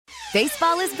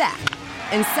Baseball is back,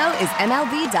 and so is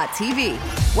MLB.tv.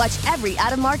 Watch every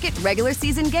out-of-market regular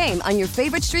season game on your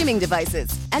favorite streaming devices,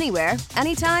 anywhere,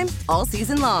 anytime, all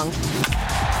season long.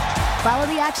 Follow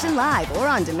the action live or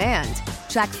on demand.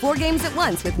 Track 4 games at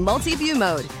once with multi-view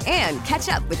mode and catch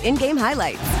up with in-game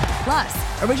highlights.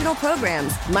 Plus, original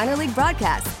programs, minor league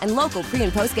broadcasts, and local pre-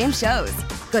 and post-game shows.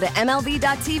 Go to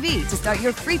MLB.tv to start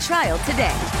your free trial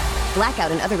today.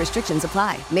 Blackout and other restrictions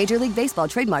apply. Major League Baseball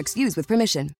trademarks used with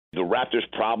permission. The Raptors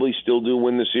probably still do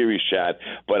win the series, Chad,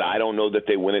 but I don't know that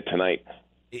they win it tonight.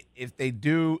 If they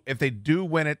do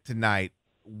win it tonight,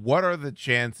 what are the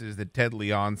chances that Ted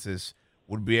Leonsis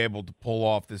would be able to pull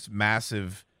off this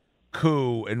massive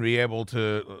coup and be able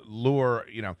to lure,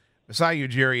 Masai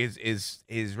Ujiri is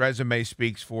his resume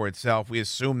speaks for itself. We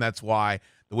assume that's why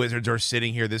the Wizards are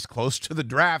sitting here this close to the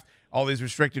draft, all these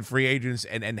restricted free agents,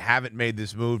 and haven't made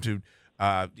this move to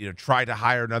try to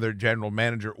hire another general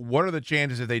manager. What are the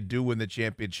chances if they do win the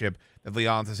championship that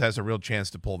Leonsis has a real chance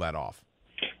to pull that off?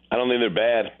 I don't think they're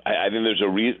bad. I think there's a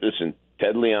reason. Listen,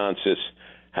 Ted Leonsis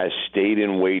has stayed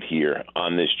in wait here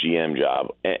on this GM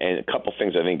job. And a couple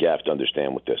things I think you have to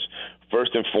understand with this.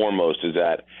 First and foremost is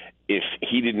that if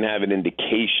he didn't have an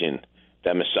indication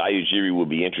that Masai Ujiri would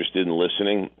be interested in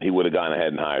listening, he would have gone ahead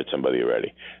and hired somebody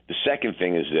already. The second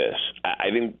thing is this. I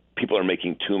think people are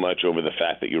making too much over the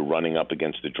fact that you're running up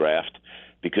against the draft,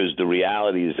 because the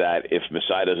reality is that if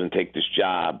Masai doesn't take this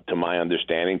job, to my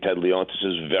understanding, Ted Leonsis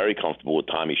is very comfortable with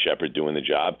Tommy Shepard doing the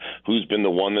job, who's been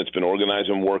the one that's been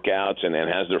organizing workouts and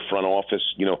has their front office,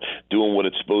 doing what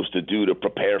it's supposed to do to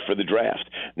prepare for the draft.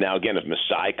 Now, again, if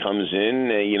Masai comes in,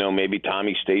 maybe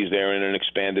Tommy stays there in an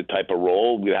expanded type of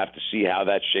role. We'd have to see how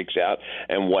that shakes out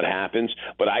and what happens.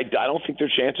 But I don't think their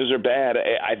chances are bad.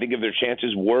 I think if their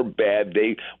chances were bad,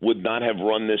 they would not have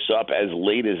run this up as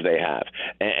late as they have.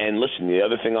 And listen, the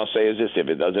other thing I'll say is this: if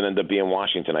it doesn't end up being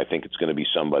Washington, I think it's going to be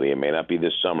somebody. It may not be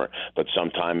this summer, but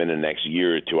sometime in the next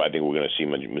year or two, I think we're going to see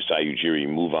Masai Ujiri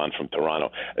move on from Toronto,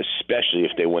 especially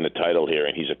if they win the title here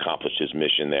and he's accomplished his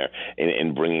mission there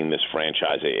in bringing this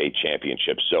franchise a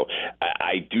championship. So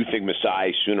I do think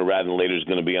Masai, sooner rather than later, is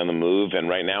going to be on the move, and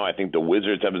right now I think the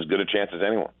Wizards have as good a chance as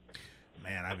anyone.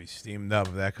 Man, I'd be steamed up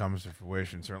if that comes to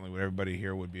fruition. Certainly everybody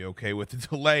here would be okay with the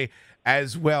delay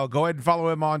as well. Go ahead and follow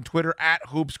him on Twitter,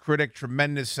 @HoopsCritic.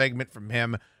 Tremendous segment from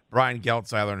him, Brian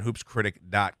Geltzeiler, on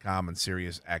hoopscritic.com and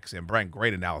SiriusXM. Brian,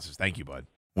 great analysis. Thank you, bud.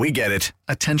 We get it.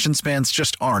 Attention spans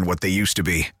just aren't what they used to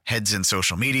be. Heads in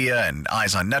social media and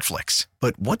eyes on Netflix.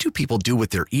 But what do people do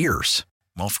with their ears?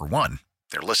 Well, for one,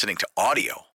 they're listening to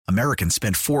audio. Americans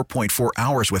spend 4.4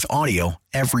 hours with audio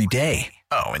every day.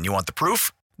 Oh, and you want the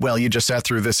proof? Well, you just sat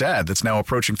through this ad that's now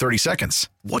approaching 30 seconds.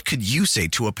 What could you say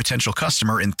to a potential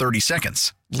customer in 30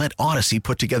 seconds? Let Odyssey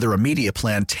put together a media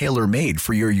plan tailor-made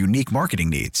for your unique marketing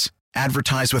needs.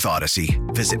 Advertise with Odyssey.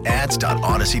 Visit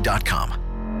ads.odyssey.com.